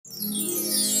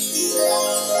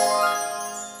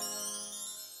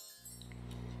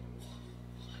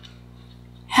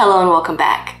Hello and welcome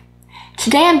back.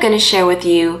 Today I'm going to share with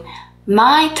you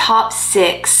my top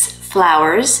 6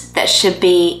 flowers that should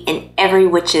be in every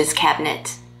witch's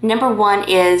cabinet. Number 1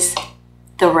 is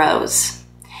the rose.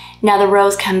 Now the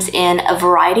rose comes in a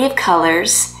variety of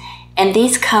colors, and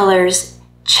these colors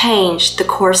change the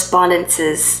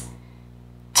correspondences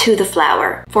to the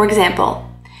flower. For example,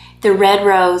 the red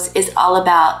rose is all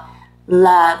about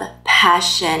love,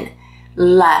 passion,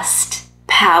 lust,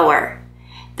 power.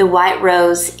 The white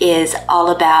rose is all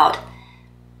about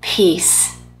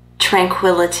peace,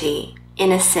 tranquility,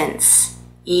 innocence,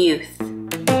 youth.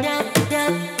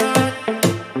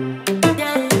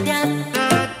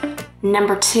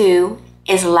 Number 2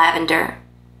 is lavender.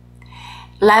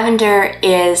 Lavender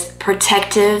is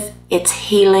protective, it's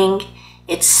healing,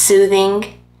 it's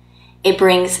soothing, it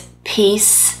brings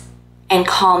peace and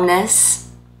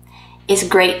calmness. It's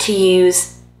great to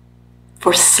use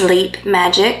for sleep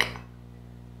magic,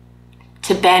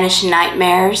 to banish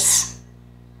nightmares.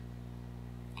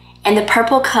 And the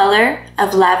purple color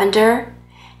of lavender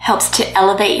helps to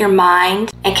elevate your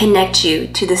mind and connect you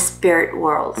to the spirit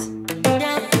world.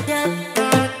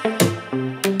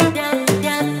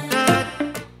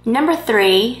 Number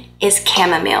 3 is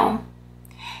chamomile.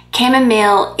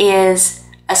 Chamomile is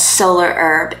a solar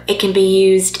herb. It can be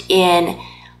used in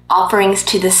offerings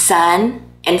to the sun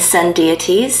and sun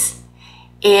deities.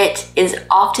 It is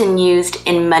often used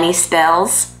in money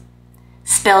spells,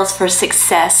 spells for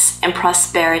success and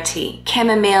prosperity.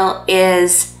 Chamomile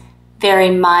is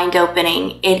very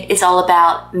mind-opening. It is all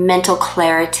about mental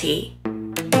clarity.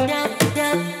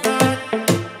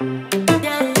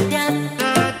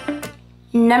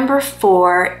 Number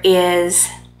 4 is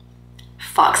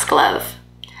foxglove.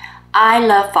 I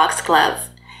love foxglove.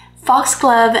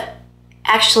 Foxglove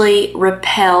actually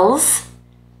repels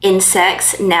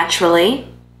insects naturally.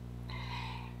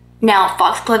 Now,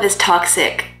 foxglove is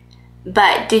toxic,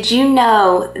 but did you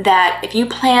know that if you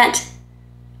plant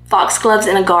foxgloves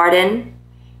in a garden,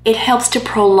 it helps to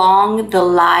prolong the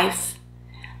life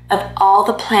of all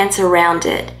the plants around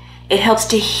it. It helps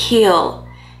to heal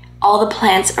all the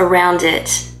plants around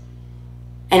it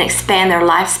and expand their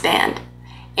lifespan.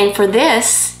 And for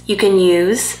this, you can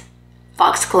use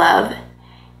foxglove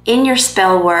in your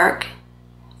spell work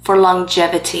for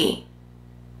longevity,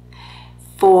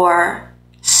 for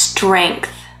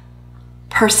strength,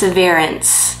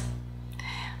 perseverance.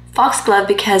 Foxglove,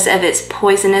 because of its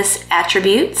poisonous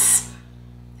attributes,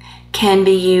 can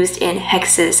be used in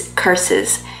hexes,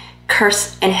 curses,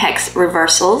 curse and hex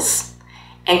reversals,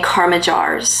 and karma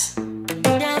jars.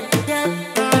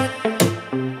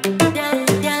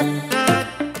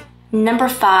 Number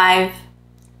 5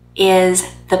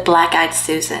 is the Black-Eyed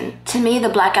Susan. To me, the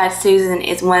Black-Eyed Susan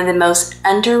is one of the most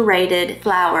underrated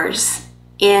flowers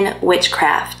in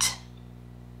witchcraft.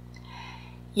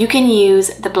 You can use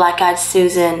the Black-Eyed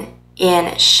Susan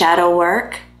in shadow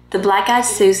work. The Black-Eyed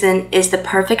Susan is the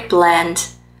perfect blend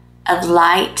of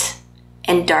light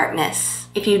and darkness.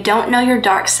 If you don't know your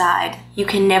dark side, you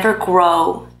can never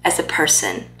grow as a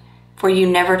person, for you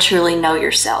never truly know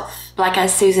yourself. Black-Eyed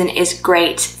Susan is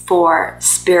great for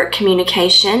spirit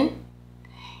communication.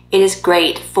 It is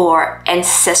great for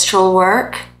ancestral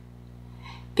work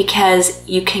because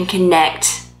you can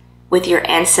connect with your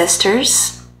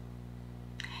ancestors.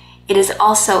 It is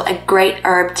also a great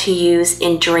herb to use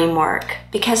in dream work.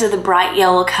 Because of the bright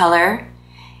yellow color,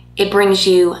 it brings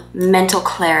you mental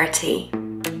clarity.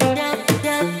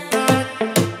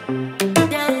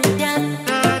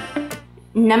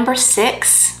 Number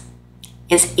 6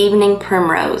 is evening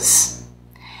primrose.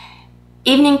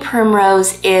 Evening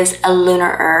primrose is a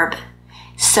lunar herb,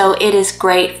 so it is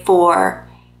great for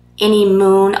any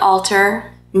moon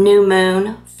altar, new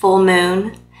moon, full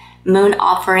moon, moon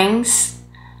offerings,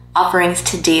 offerings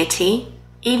to deity.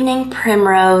 Evening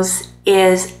primrose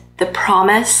is the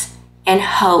promise and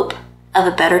hope of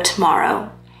a better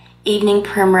tomorrow. Evening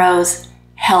primrose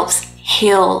helps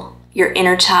heal your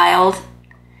inner child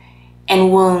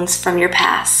and wounds from your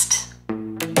past.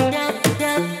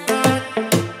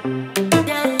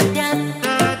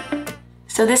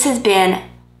 So this has been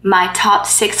my top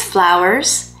 6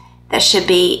 flowers that should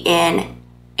be in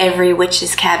every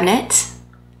witch's cabinet.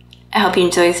 I hope you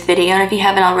enjoyed this video, and if you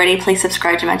haven't already, please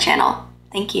subscribe to my channel.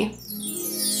 Thank you.